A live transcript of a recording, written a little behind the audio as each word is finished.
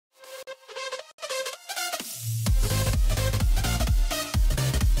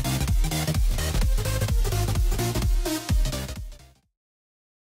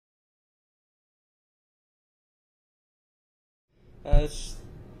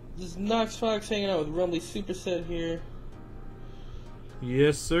This is Noxfox hanging out with Rumblysuperset here,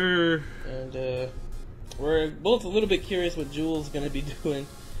 Yes, sir. and we're both a little bit curious what Jewel's gonna be doing.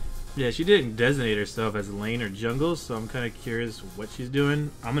 Yeah, she didn't designate herself as lane or jungle, so I'm kind of curious what she's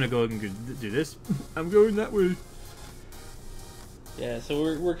doing. I'm gonna go and do this. I'm going that way. Yeah, so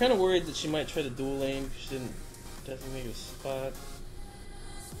we're kind of worried that she might try to dual lane because she didn't designate a spot.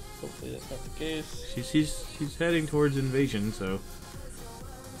 Hopefully that's not the case. She's heading towards invasion, so.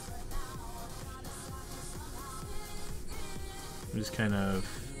 I'm just kind of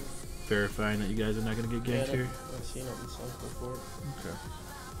verifying that you guys are not gonna get ganked here. I've seen it in some before. Okay.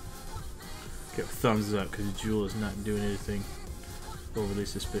 Okay, thumbs up because Jewel is not doing anything overly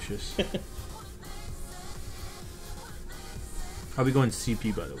suspicious. I'll be going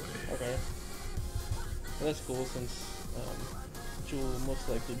CP, by the way. Okay. Well, that's cool since Jewel will most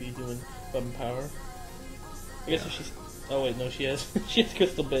likely be doing weapon power. I guess if she's. Oh wait, no, she has. She has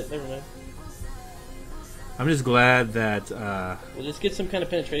crystal bit. Never mind. I'm just glad that. We'll just get some kind of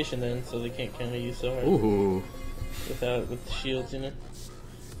penetration then, so they can't counter you so hard. Ooh. With the shields, you know.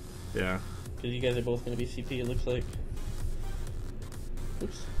 Yeah. Because you guys are both going to be CP, it looks like.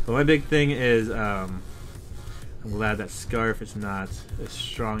 Oops. But my big thing is, I'm glad that Scarf is not as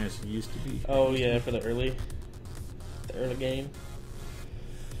strong as it used to be. Oh yeah, for the early game.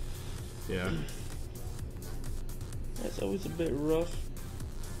 Yeah. That's always a bit rough.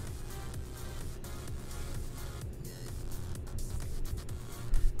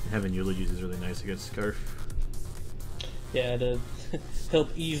 Having eulogies is really nice against Scarf. Yeah, to help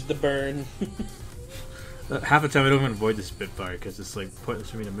ease the burn. Half the time I don't even avoid the Spitfire because it's like pointless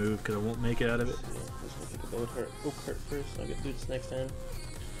for me to move because I won't make it out of it. Yeah, just gonna take a bow cart first. I'll get boots next time.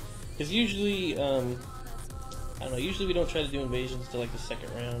 Because usually, I don't know. Usually we don't try to do invasions till like the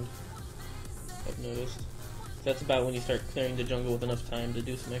second round. I've noticed. That's about when you start clearing the jungle with enough time to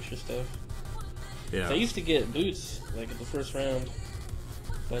do some extra stuff. Yeah. So I used to get boots like at the first round,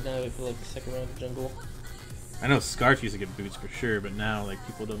 but now I feel like the second round of jungle. I know Scarf used to get boots for sure, but now like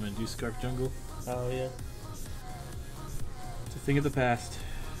people don't want to do Scarf jungle. Oh yeah. It's a thing of the past.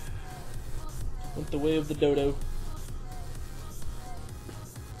 Went the way of the dodo.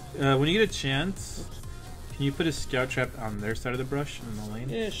 When you get a chance, can you put a scout trap on their side of the brush in the lane?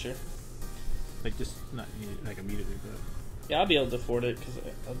 Yeah, sure. Like just not like immediately, but Yeah, I'll be able to afford it because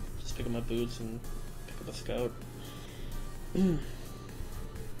I'll just pick up my boots and pick up a scout.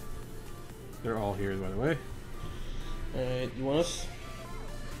 they're all here, by the way. Alright, you want us?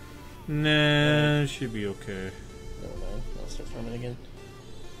 Nah, should be okay. Never mind. I'll start farming again.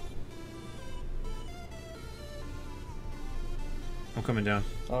 I'm coming down.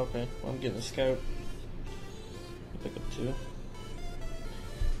 Oh, okay. Well, I'm getting a scout. I'll pick up 2.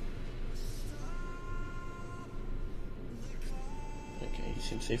 Okay, you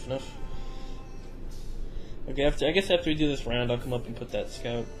seem safe enough. Okay, I guess after we do this round, I'll come up and put that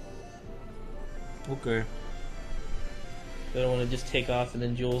scout. Okay. I don't want to just take off and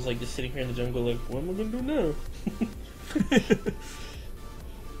then Jules like just sitting here in the jungle like, what am I gonna do now?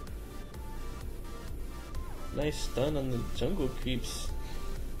 Nice stun on the jungle creeps.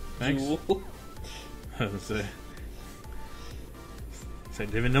 Thanks. Jewel. I was gonna say. I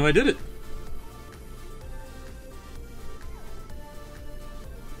didn't even know I did it.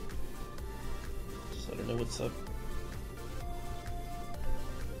 Just let her know what's up.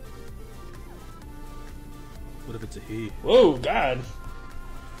 What if it's a he? Whoa, God!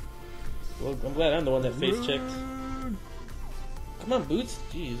 Well, I'm glad I'm the one that face checked. Come on, boots.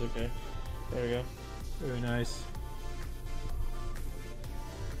 Jeez, okay. There we go. Very nice.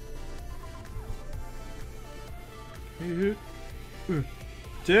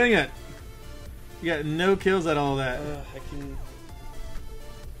 Dang it! You got no kills at all that. I can.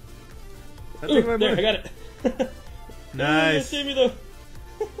 Ooh, There, I got it. Nice. Save me though.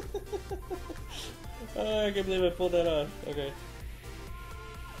 Oh, I can't believe I pulled that off. Okay.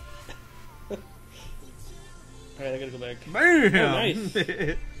 Alright, I gotta go back. Bam! Oh, nice.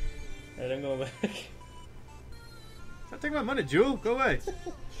 Alright, I'm going back. Stop taking my money, Jewel. Go away.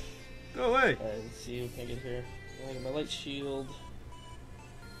 Go away. Alright, let's see what can I get here. I got my light shield.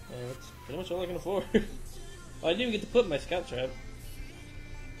 And that's pretty much all I can afford. Oh, I didn't even get to put my scout trap.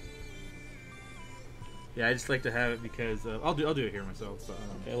 Yeah, I just like to have it because I'll do it here myself. But,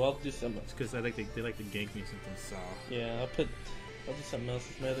 Okay, well I'll do some. it's because they like to gank me something soft. Yeah, I'll do something else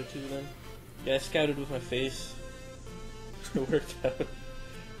with my other 2 then. Yeah, I scouted with my face. It worked out. Actually,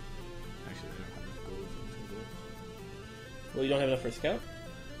 I don't have enough gold. Well, you don't have enough for a scout?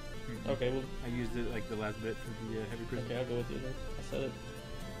 Mm-hmm. Okay, well. I used it like the last bit for the heavy prism. Okay, I'll go with you then. I'll set it.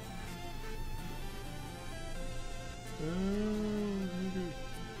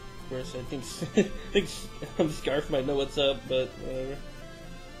 course. I think Scarf might know what's up, but whatever.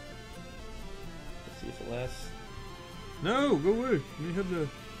 Let's see if it lasts. No, go away. I need to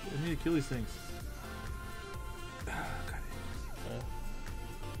kill these things.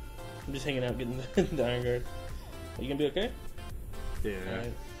 I'm just hanging out, getting the Iron Guard. Are you gonna be okay? Yeah.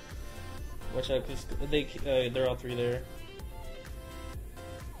 Alright. Watch out, because they're all three there.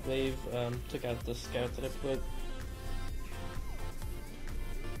 Wave took out the scout that I put.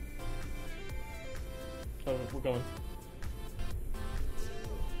 Oh, we're going.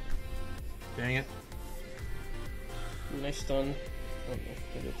 Dang it. Ooh, nice stun. Oh,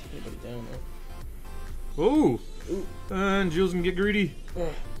 maybe I'll take anybody down though. Oh! Ooh. And Jules can get greedy.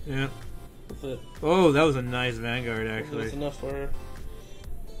 Yeah. That's it. Oh, that was a nice Vanguard, actually. That's enough for her.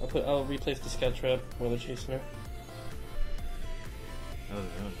 I'll replace the scout trap while they're chasing her. That was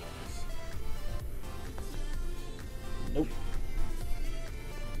nice. Nope.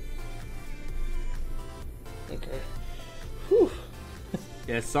 Okay. Whew.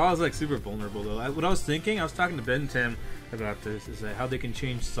 Yeah, Saw is like super vulnerable though. What I was thinking, I was talking to Ben and Tim about this, is that how they can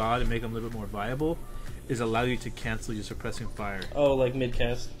change Saw to make them a little bit more viable is allow you to cancel your suppressing fire. Oh, like mid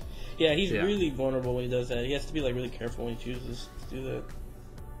cast. Yeah, he's really vulnerable when he does that. He has to be like really careful when he chooses to do that.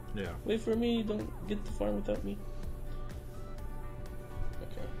 Yeah. Wait for me, don't get the farm without me.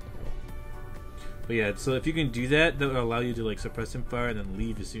 Okay. But yeah, so if you can do that, that will allow you to like suppress him fire and then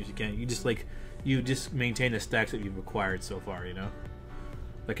leave as soon as you can. You just maintain the stacks that you've acquired so far, you know?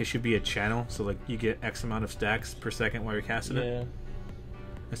 Like it should be a channel, so like you get X amount of stacks per second while you're casting it.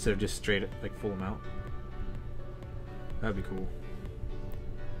 Instead of just straight like full amount. That'd be cool.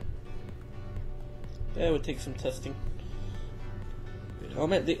 That would take some testing. Oh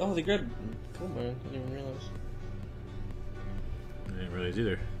man, they grabbed gold mine. I didn't even realize. I didn't realize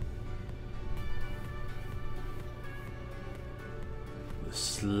either. The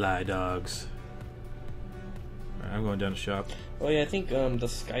Sly Dogs. Alright, I'm going down to shop. Oh yeah, I think the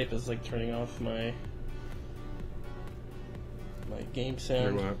Skype is like turning off my game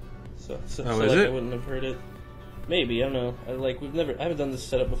sound. What? So is like it? I wouldn't have heard it. Maybe, I don't know. I haven't done this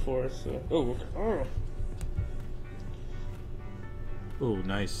setup before, so oh. Oh,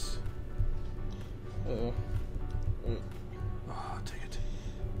 nice. Uh-oh. Oh, take it.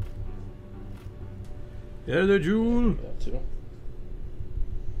 Yeah, the Jewel. That too.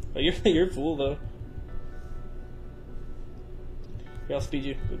 Oh, you're full though. Here, I'll speed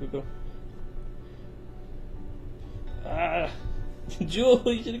you. Go. Ah, Jewel,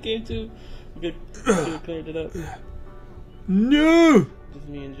 you should have came too. We could have cleared it up. No. Just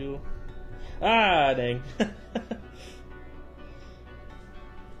me and Jewel. Ah, dang.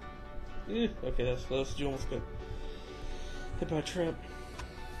 Okay, that's close. Jewel almost got hit by a trap.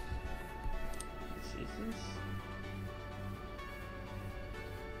 Jesus.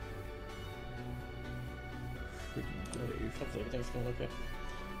 Hopefully everything's going okay.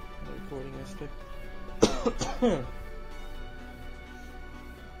 The recording aspect.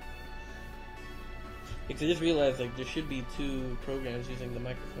 Because I just realized like there should be 2 programs using the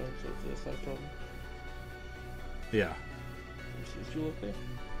microphone, so that's not a problem. Yeah. Is Jewel okay?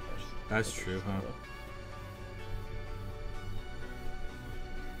 That's true, huh?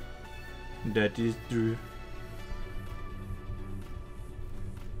 That is true.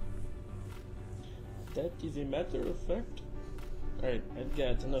 That is a matter of fact. Alright, I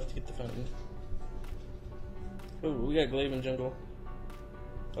got enough to get the fountain. Oh, we got Glaive in jungle.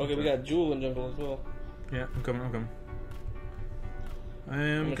 Okay, we got Jewel in jungle as well. Yeah, I'm coming. I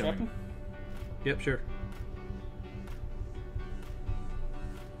am coming. Yep, sure.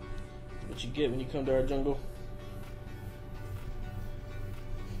 What you get when you come to our jungle.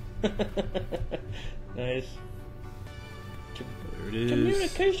 Nice. There it is.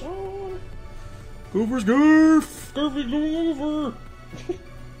 Communication! Goover's Goof! Goof is going over!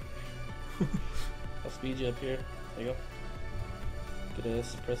 I'll speed you up here. There you go. Get a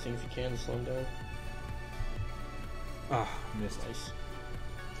suppressing if you can to slow him down. Ah, missed. Nice.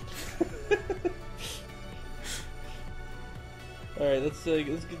 Alright, let's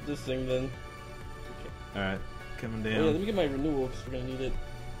get this thing then. Okay. Alright, coming down. Oh, yeah, let me get my renewal because we're gonna need it.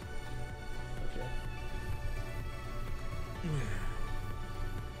 Okay.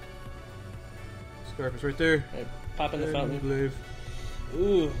 Scarf is right there. Alright, pop in the fountain. Glaive.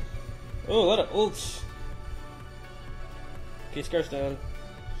 Ooh. Oh, a lot of ults. Okay, Scarf's down.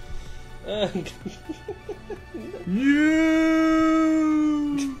 Yeah!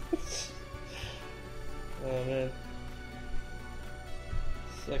 Oh man.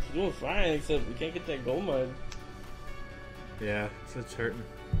 Sucks. You're doing fine, except we can't get that gold mine. Yeah, so it's hurting.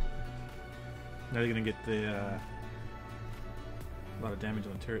 Now you're gonna get the A lot of damage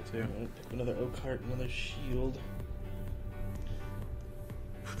on the turret too. Pick another oak heart, another shield.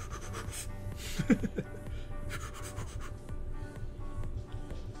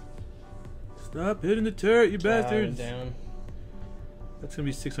 Stop hitting the turret, you bastards! Down. That's gonna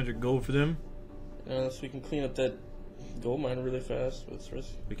be 600 gold for them. Unless we can clean up that gold mine really fast. But it's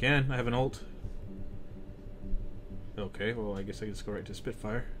risky. We can. I have an ult. Okay, well, I guess I can just go right to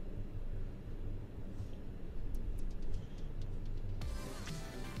Spitfire.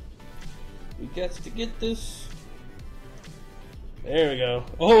 We got to get this. There we go.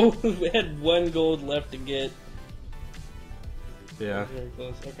 Oh, we had 1 gold left to get. Yeah. Very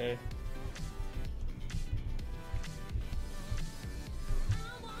close. Okay.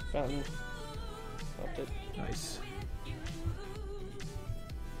 Fountain. Popped it. Nice.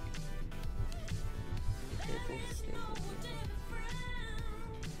 Careful.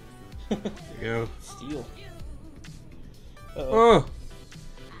 There you go. Steel. Oh!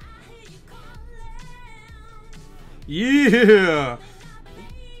 Yeah!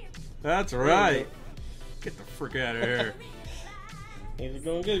 That's right. Get the frick out of here. Things are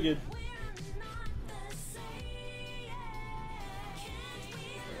going good.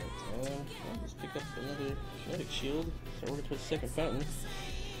 I'll just pick up another kinetic shield. Start working towards the second fountain.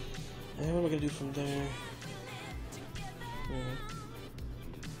 And what am I gonna do from there?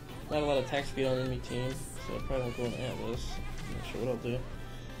 Not a lot of attack speed on enemy team, so I probably won't go in Atlas. I'm not sure what I'll do.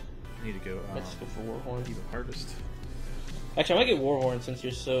 I need to go. Let's just go for Warhorn. Even Harvest. Actually, I might get Warhorn since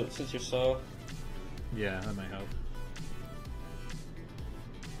you're Saw. Yeah, that might help.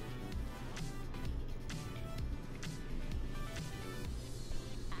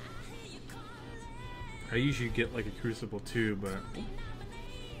 I usually get like a Crucible too, but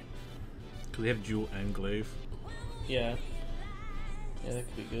because they have Jewel and Glaive. Yeah. Yeah, that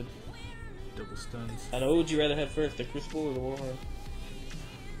could be good. Double stuns. I know. What would you rather have first, the Crucible or the Warhorn?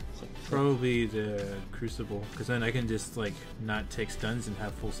 Probably the Crucible, because then I can just like not take stuns and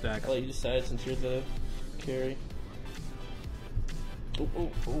have full stack. I'll let you decide since you're the carry.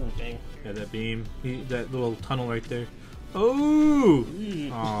 Oh, dang. Yeah, that beam, that little tunnel right there. Oh!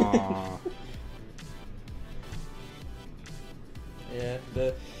 Aww. Yeah,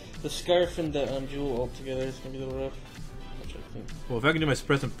 the scarf and the Jewel ult together is gonna be a little rough. Which I think. Well, if I can do my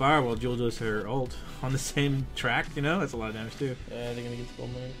suppressant fire while Jewel does her ult on the same track, you know, that's a lot of damage too. They're gonna get the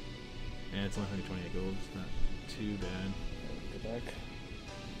gold mine. Yeah, it's only 128 gold. It's not too bad. Go back.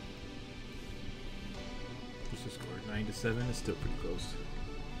 What's the score? 9-7. It's still pretty close.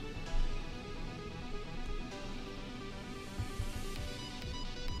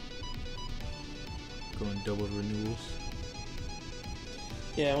 Going double renewals.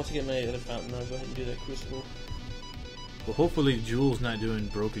 Yeah, once I get my other fountain, I'll go ahead and do that Crucible. Well, hopefully Jewel's not doing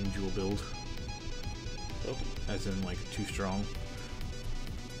broken Jewel build. Broken. As in, like, too strong.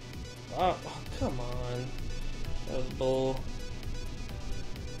 Oh, come on. That was bull.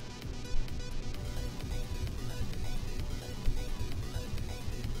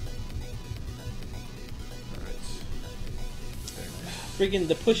 Alright. Friggin'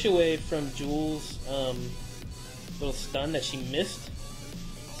 the push away from Jewel's little stun that she missed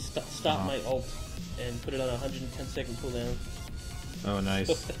stopped my ult and put it on a 110-second cooldown. Oh, nice.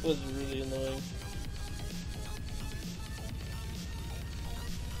 That was really annoying.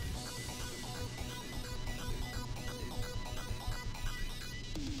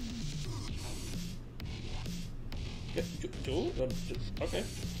 Jewel? Okay.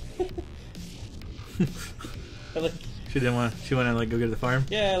 I like. She didn't want. She wanted to like go get to the farm.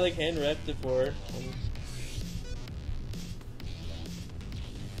 Yeah, I like hand wrapped it for her.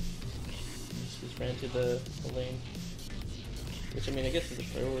 Just ran to the lane, which I mean I guess is a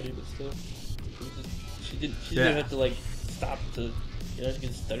priority, but still, she didn't have to like stop to, you know, she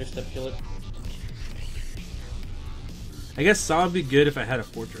could stutter step kill it. I guess Saw would be good if I had a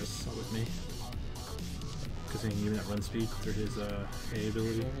fortress with me, because he can give me that run speed through his A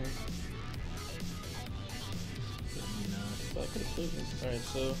ability. I could have played him. Alright,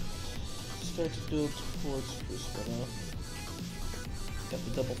 so start to build towards Crucible now. Got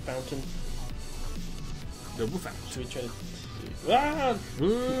the double fountain. Double fountain. Should we try to... Ah!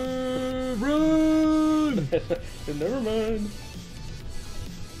 Run! Never mind.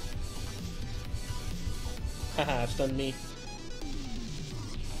 Haha, stunned me.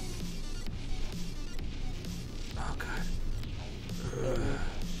 Oh god.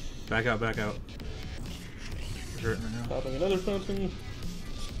 Back out, back out. Hurting right now. Popping another fountain.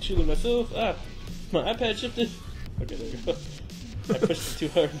 Shielding myself. Ah! My iPad shifted. Okay, there we go. I pushed it too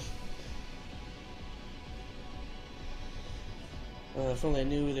hard. If only I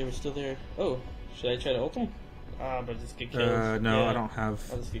knew they were still there. Oh, should I try to ult them? Ah, but just get killed. No, yeah. I don't have.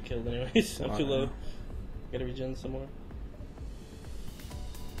 I'll just get killed anyways. I'm too low. Gotta regen some more.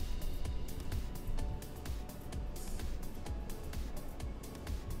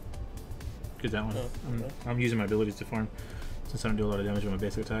 Get that one. Oh, okay. I'm using my abilities to farm since I don't do a lot of damage with my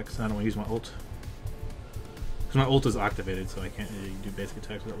basic attacks. I don't want to use my ult. Because my ult is activated, so I can't really do basic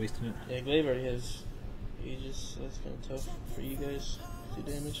attacks without wasting it. Yeah, Glaive already has Aegis, so that's kind of tough for you guys to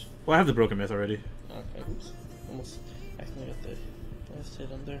do damage. Well, I have the Broken Myth already. Okay, oops. Almost accidentally got the last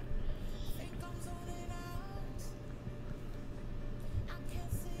hit on there.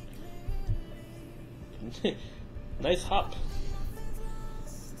 Nice hop.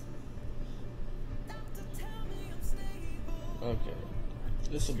 Okay.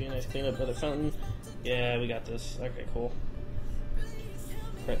 This will be a nice cleanup. Another fountain. Yeah, we got this. Okay, cool.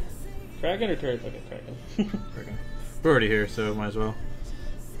 Kraken or turret? Okay, Kraken. Kraken. We're already here, so might as well.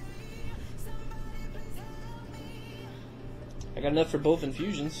 I got enough for both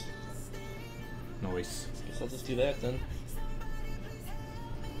infusions. Nice. Guess I'll just do that then.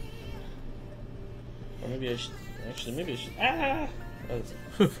 Or maybe I should. Actually, maybe I should. Ah!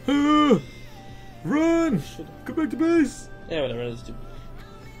 Run! Go back to base! Yeah, whatever. Let's do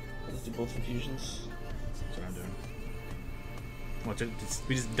both infusions. That's what I'm doing. Watch it.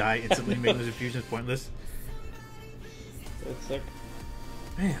 We just die instantly, making those infusions pointless. That's sick.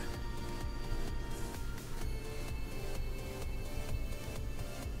 Man.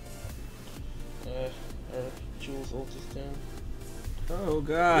 Our Jules ult is down. Oh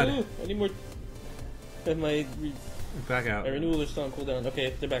god. Ooh, I need more. My Back out. renewal is still on cooldown.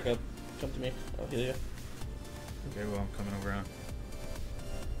 Okay, they're back up. Come to me. I'll heal you. Okay, well, I'm coming over on.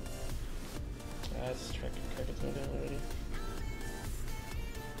 This Kraken's going down already.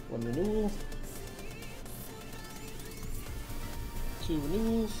 One renewal. 2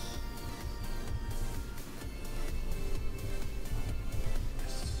 renewals.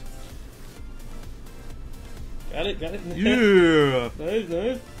 Got it. Yeah!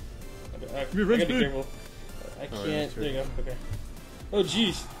 Nice. Okay, I gotta be careful. I can't. Yeah, there you go. Okay. Oh,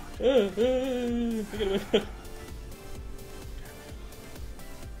 jeez. I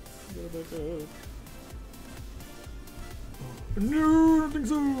gotta back up. No, I don't think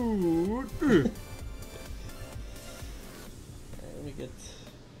so! Alright, let me get.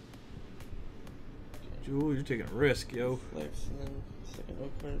 Jewel, you're taking a risk, yo. Flex and then second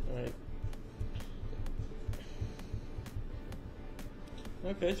oak part. Alright.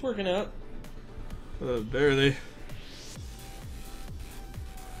 Okay, it's working out. Barely.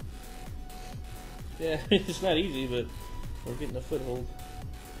 Yeah, it's not easy, but we're getting a foothold.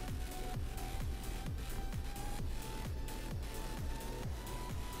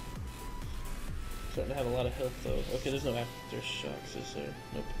 Starting to have a lot of health though. Okay, there's no aftershocks, is there?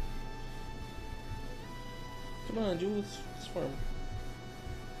 Nope. Come on, Jules, let's farm.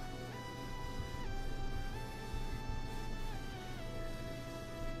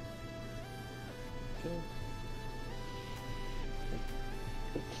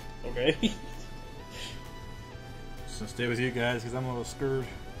 Okay. Just gonna stay with you guys because I'm a little scared.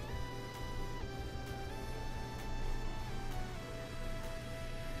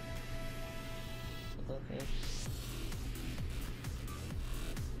 Okay.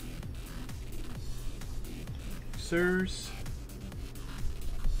 Sirs.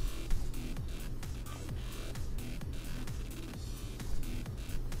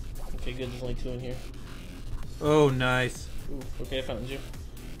 Okay, good. There's only 2 in here. Oh, nice. Ooh, okay, I found you.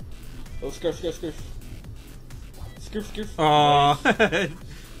 Oh, scarf. Scarf. Aw. Nice.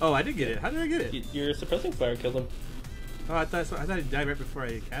 Oh, I did get it. How did I get it? Your suppressing fire killed him. Oh, I thought he died right before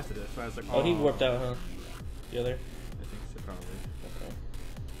I casted it. So I was like, Oh, he warped out, huh? The other? I think so, probably. Okay.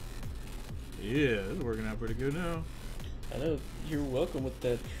 Yeah, this is working out pretty good now. I know. You're welcome with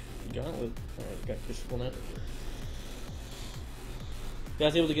that gauntlet. Alright, got Crucible now. Yeah, I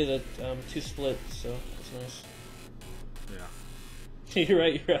was able to get a 2 split, so that's nice. Yeah. You're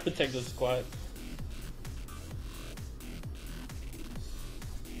right, you're out of Texas squad.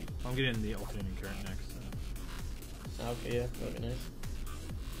 I'm getting the alternating current next. Okay, yeah, that'd be nice.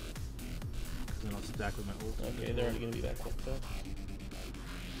 Because then I'll stack with my ult. Okay, they're already gonna be back up, so.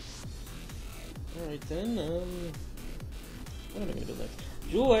 Alright then, what am I gonna build next?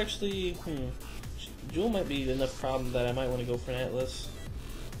 Jewel actually, Jewel might be enough problem that I might want to go for an Atlas.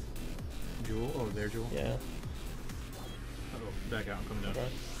 Jewel? Oh, there, Jewel? Yeah. Oh, back out, I'm coming down.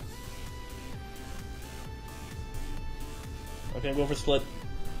 Okay, I'm going for split.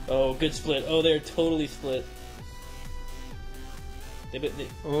 Oh, good split. Oh, they're totally split. They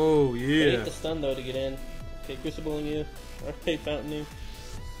Oh, they yeah. ate the stun though to get in. Okay, crucibling you. Alright, fountaining.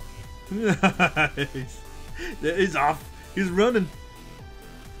 Nice. He's off. He's running.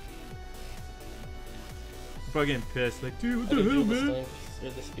 I'm probably getting pissed. Like, dude, what the hell, man? Or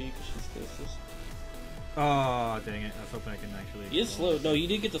the speed, she's closest. Oh, dang it. I was hoping I can actually... He is slow. No, you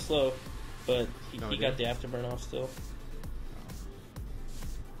did get the slow, but he got the afterburn off still.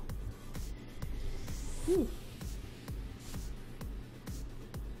 Whew.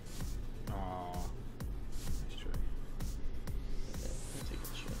 Aw. Nice try. Okay, let me take a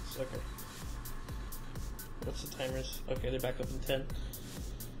chance. Okay. What's the timers? Okay, they're back up in 10.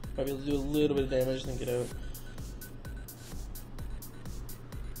 Probably able to do a little bit of damage, then get out.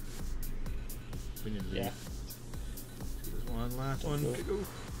 We need to leave. Yeah. There's one last one. Go. Go.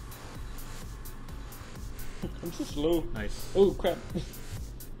 I'm so slow. Nice. Oh, crap.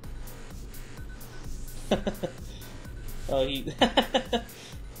 Oh, he...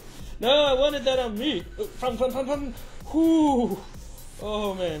 No, I wanted that on me. Fun. Whoo.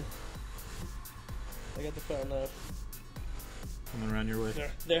 Oh, man. I got the fountain off. Coming around your way.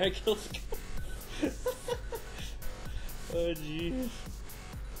 There I killed the guy. Oh, jeez.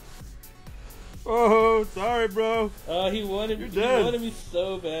 Oh, sorry, bro. Oh, he wanted me. He wanted me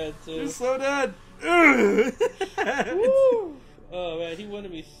so bad too. You're so dead. Woo! Oh man, he wanted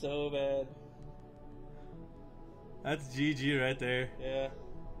me so bad. That's GG right there. Yeah.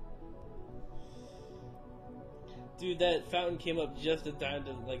 Dude, that fountain came up just in time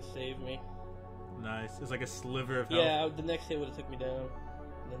to like save me. Nice. It's like a sliver of health. Yeah, the next hit would have took me down.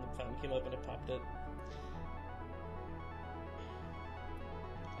 And then the fountain came up and it popped it.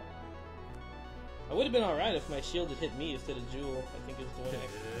 I would have been alright if my shield had hit me instead of Jewel. I think it was the one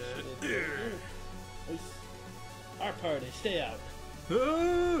actually shielded. Our party, stay out.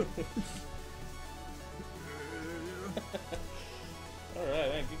 Alright,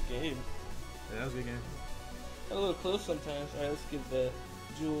 man, good game. Yeah, that was a good game. Got a little close sometimes. Alright, let's give the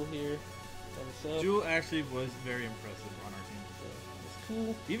Jewel here thumbs up. Jewel actually was very impressive on our team. It's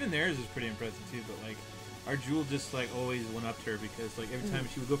cool. Even theirs is pretty impressive too, but like our Jewel just like always went up to her because like every time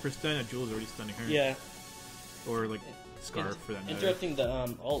she would go for a stun, a Jewel's already stunning her. Yeah. Or like Scarf for that matter. Interrupting the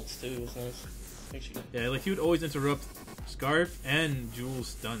ults too was nice. Make sure Yeah, like he would always interrupt Scarf and Jewel's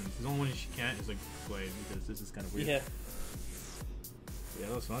stuns. The only one she can't is like Glaive because this is kind of weird. Yeah. Yeah,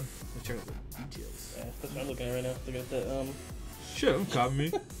 that was fun. Let's check out the details. Yeah, that's what I'm looking at right now. Look at the Shit, don't copy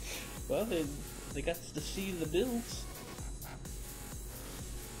me. Well, they got to see the builds.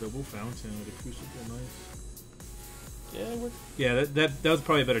 Double fountain with a crucible, nice. Yeah, it worked. Yeah, that was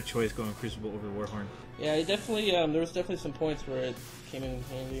probably a better choice going Crucible over Warhorn. Yeah, it definitely. There was definitely some points where it came in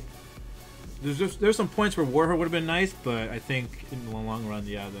handy. There's some points where Warhorn would have been nice, but I think in the long run,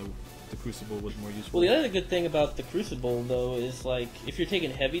 yeah, the Crucible was more useful. Well, the other good thing about the Crucible though is like if you're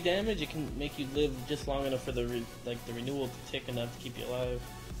taking heavy damage, it can make you live just long enough for the renewal to tick enough to keep you alive.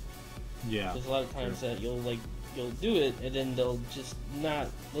 Yeah. There's a lot of times that you'll do it and then they'll just have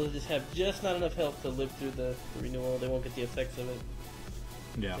just not enough health to live through the renewal. They won't get the effects of it.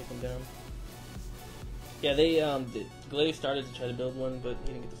 Yeah. Take them down. Yeah, Glaive started to try to build one, but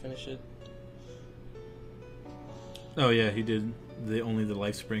he didn't get to finish it. Oh yeah, he did. Only the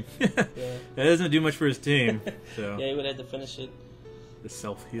life spring. Yeah. That doesn't do much for his team. So Yeah, he would have had to finish it. the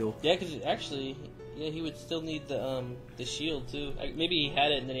self heal. Yeah, because actually, yeah, he would still need the shield too. Maybe he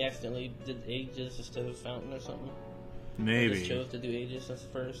had it and then he accidentally did Aegis instead of Fountain or something. He Maybe. just chose to do Aegis as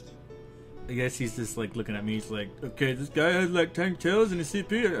first. I guess he's just like looking at me. He's like, okay, this guy has like tank tails and his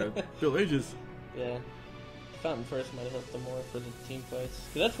CP. Bill Aegis. Yeah. Fountain first might have helped them more for the team fights.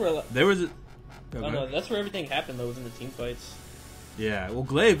 'Cause that's where There was a. Oh, no, that's where everything happened though, was in the team fights. Yeah, well,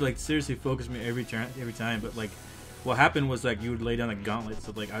 Glaive like seriously focused me every time, but like, what happened was like you would lay down a gauntlet,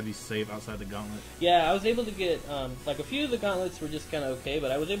 so like I'd be safe outside the gauntlet. Yeah, I was able to get like a few of the gauntlets were just kind of okay,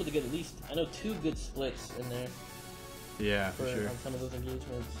 but I was able to get at least 2 good splits in there. Yeah, for sure. On some of those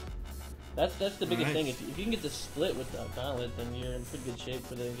engagements. That's the biggest thing. If you can get the split with the gauntlet, then you're in pretty good shape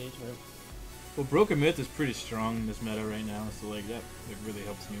for the engagement. Well, Broken Myth is pretty strong in this meta right now, so like that really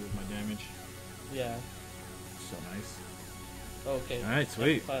helps me with my damage. Yeah. So nice. Oh, okay. Alright,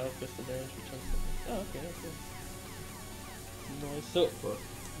 sweet. File crystal damage returns. Oh, okay, that's good. Nice. So,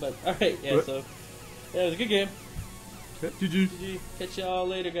 but alright, yeah. What? So, yeah, it was a good game. GG. GG. Catch y'all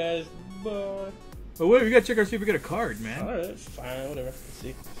later, guys. Bye. Oh wait, we gotta check our see if we get a card, man. Alright, fine, whatever. Let's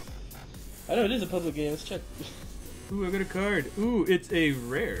see. I know it is a public game. Let's check. Ooh, I got a card. Ooh, it's a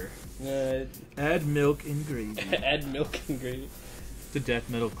rare. Add milk and gravy. Add milk and gravy. The death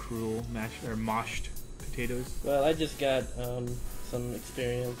metal cruel moshed potatoes. Well, I just got some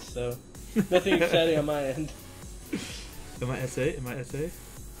experience, so nothing exciting on my end. Am I SA? Level 6.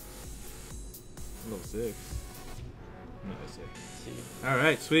 I'm not SA. Let's see.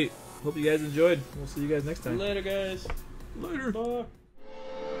 Alright, sweet. Hope you guys enjoyed. We'll see you guys next time. Later, guys. Later. Bye.